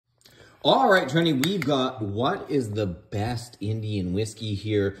All right, Trenny, we've got what is the best Indian whiskey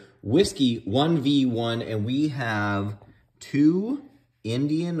here. Whiskey 1v1, and we have two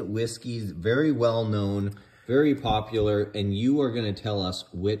Indian whiskeys, very well known, very popular, and you are going to tell us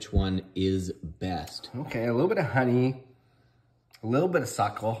which one is best. Okay, a little bit of honey, a little bit of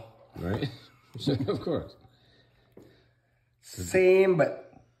suckle. Right? Of course. Same,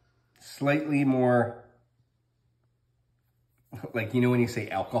 but slightly more, like, you know when you say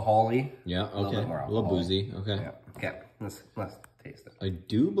alcohol-y? Yeah, okay. A little bit more a little alcohol. boozy, okay. Yeah, okay, let's taste it. I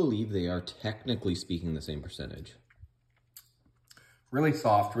do believe they are technically speaking the same percentage. Really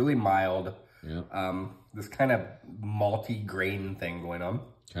soft, really mild. Yeah. This kind of malty grain thing going on.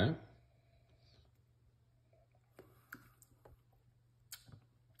 Okay.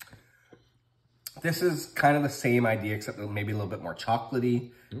 This is kind of the same idea, except maybe a little bit more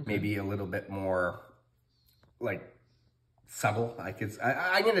chocolatey, maybe a little bit more, like, subtle.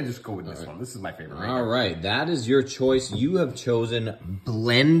 I'm going to just go with this one. This is my favorite. All right, that is your choice. You have chosen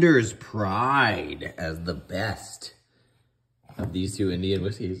Blender's Pride as the best of these two Indian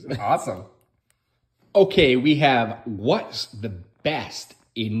whiskeys. Awesome. Okay, we have what's the best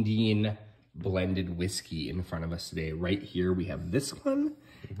Indian blended whiskey in front of us today. Right here, we have this one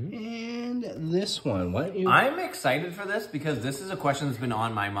and this one. I'm excited for this because this is a question that's been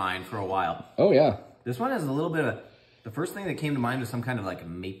on my mind for a while. Oh, yeah. This one has a little bit of, the first thing that came to mind was some kind of like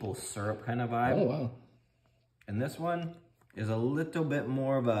maple syrup kind of vibe. Oh, wow. And this one is a little bit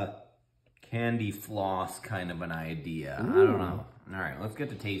more of a candy floss kind of an idea. Ooh. I don't know. All right, let's get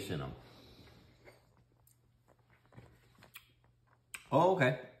to tasting them. Oh,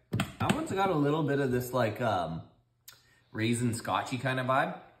 okay. That one's got a little bit of this like raisin scotchy kind of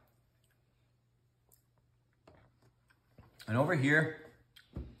vibe. And over here,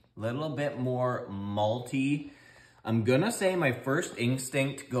 a little bit more malty. I'm gonna say my first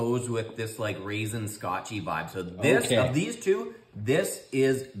instinct goes with this like raisin scotchy vibe. So this, of these two, this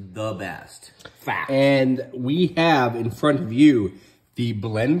is the best. Fact. And we have in front of you the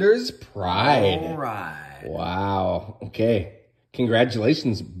Blender's Pride. All right. Wow. Okay.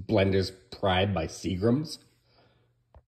 Congratulations, Blender's Pride by Seagrams.